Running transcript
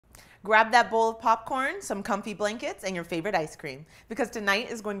Grab that bowl of popcorn, some comfy blankets, and your favorite ice cream, because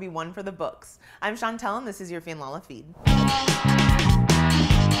tonight is going to be one for the books. I'm Chauntel, and this is your Fanlala feed.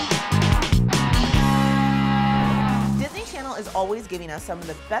 Disney Channel is always giving us some of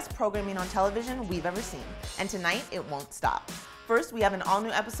the best programming on television we've ever seen, and tonight it won't stop. First, we have an all-new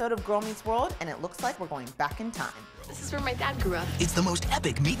episode of Girl Meets World, and it looks like we're going back in time. This is where my dad grew up. It's the most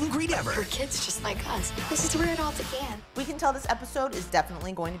epic meet and greet ever. For kids just like us. This is where it all began. We can tell this episode is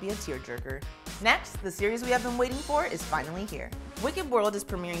definitely going to be a tearjerker. Next, the series we have been waiting for is finally here. Wicked World is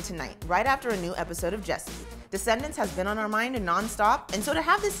premiering tonight, right after a new episode of Jessie. Descendants has been on our mind non-stop, and so to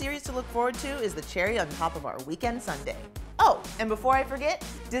have this series to look forward to is the cherry on top of our weekend sundae. Oh, and before I forget,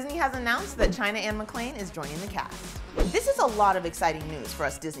 Disney has announced that China Anne McClain is joining the cast. This is a lot of exciting news for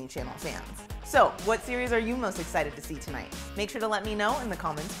us Disney Channel fans. So, what series are you most excited to see tonight? Make sure to let me know in the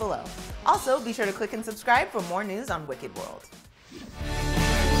comments below. Also, be sure to click and subscribe for more news on Wicked World.